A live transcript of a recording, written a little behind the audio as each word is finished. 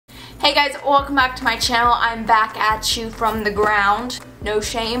Hey guys, welcome back to my channel. I'm back at you from the ground. No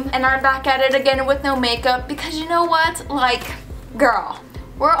shame. And I'm back at it again with no makeup because you know what? Like, girl,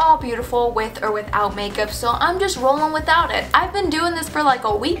 we're all beautiful with or without makeup, so I'm just rolling without it. I've been doing this for like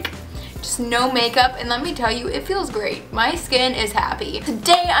a week. Just no makeup, and let me tell you, it feels great. My skin is happy.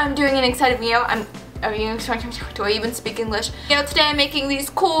 Today I'm doing an exciting video. Do I even speak English? You know, today I'm making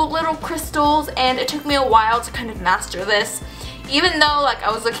these cool little crystals, and it took me a while to kind of master this. Even though like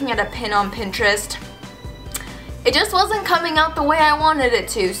I was looking at a pin on Pinterest, it just wasn't coming out the way I wanted it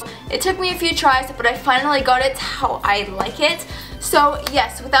to. So it took me a few tries, but I finally got it how I like it. So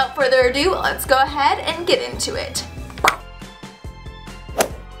yes, without further ado, let's go ahead and get into it.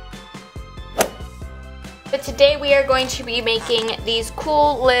 But today we are going to be making these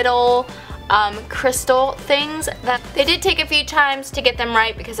cool little crystal things that they did take a few times to get them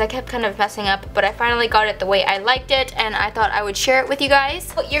right because I kept kind of messing up, but I finally got it the way I liked it and I thought I would share it with you guys.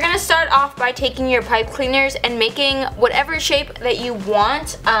 So you're gonna start off by taking your pipe cleaners and making whatever shape that you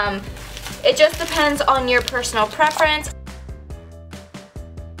want. It just depends on your personal preference.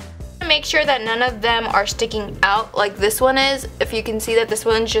 Make sure that none of them are sticking out like this one is. If you can see that this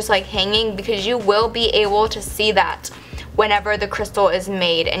one's just like hanging, because you will be able to see that whenever the crystal is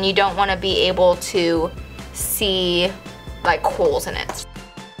made, and you don't want to be able to see like holes in it.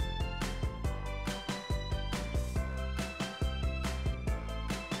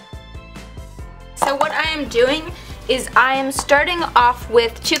 So what I am doing is I am starting off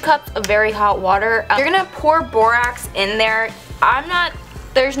with 2 cups of very hot water. You're gonna pour borax in there.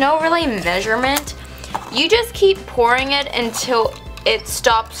 There's no really measurement. You just keep pouring it until it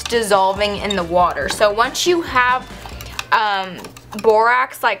stops dissolving in the water. So once you have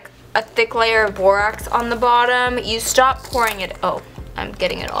borax, like a thick layer of borax on the bottom, you stop pouring it. Oh, I'm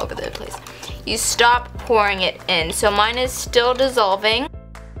getting it all over the place. You stop pouring it in. So mine is still dissolving.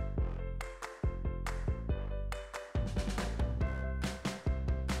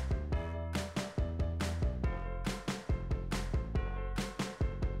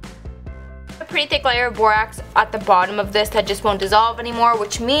 A pretty thick layer of borax at the bottom of this that just won't dissolve anymore,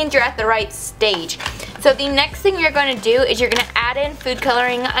 which means you're at the right stage. So the next thing you're going to do is you're going to add in food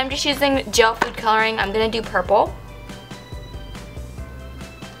coloring. I'm just using gel food coloring. I'm going to do purple.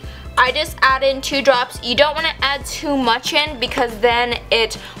 I just add in 2 drops. You don't want to add too much in because then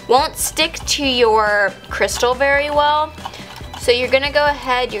it won't stick to your crystal very well. So you're going to go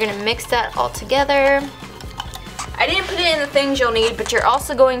ahead, you're going to mix that all together. I didn't put it in the things you'll need, but you're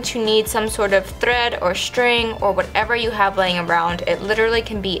also going to need some sort of thread or string or whatever you have laying around. It literally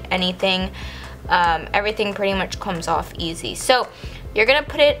can be anything. Everything pretty much comes off easy. So you're gonna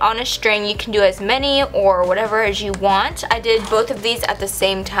put it on a string. You can do as many or whatever as you want. I did both of these at the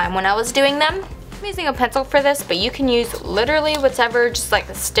same time when I was doing them. I'm using a pencil for this, but you can use literally whatever, just like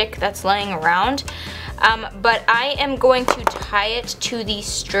the stick that's laying around. But I am going to tie it to the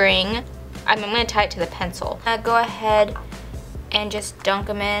string. I'm gonna tie it to the pencil. Go ahead and just dunk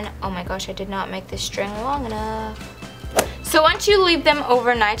them in. Oh my gosh, I did not make this string long enough. So once you leave them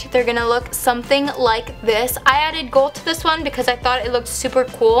overnight, they're gonna look something like this. I added gold to this one because I thought it looked super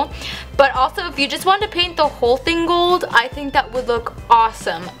cool. But also, if you just want to paint the whole thing gold, I think that would look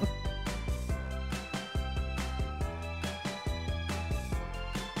awesome.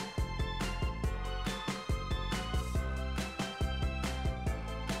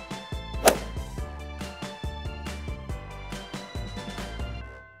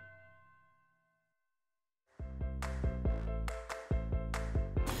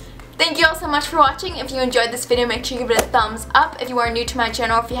 Thank you all so much for watching. If you enjoyed this video, make sure you give it a thumbs up. If you are new to my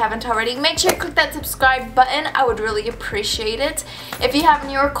channel, if you haven't already, make sure you click that subscribe button. I would really appreciate it. If you have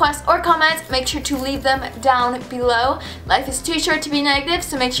any requests or comments, make sure to leave them down below. Life is too short to be negative,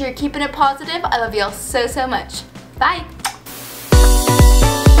 so make sure you're keeping it positive. I love you all so, so much. Bye!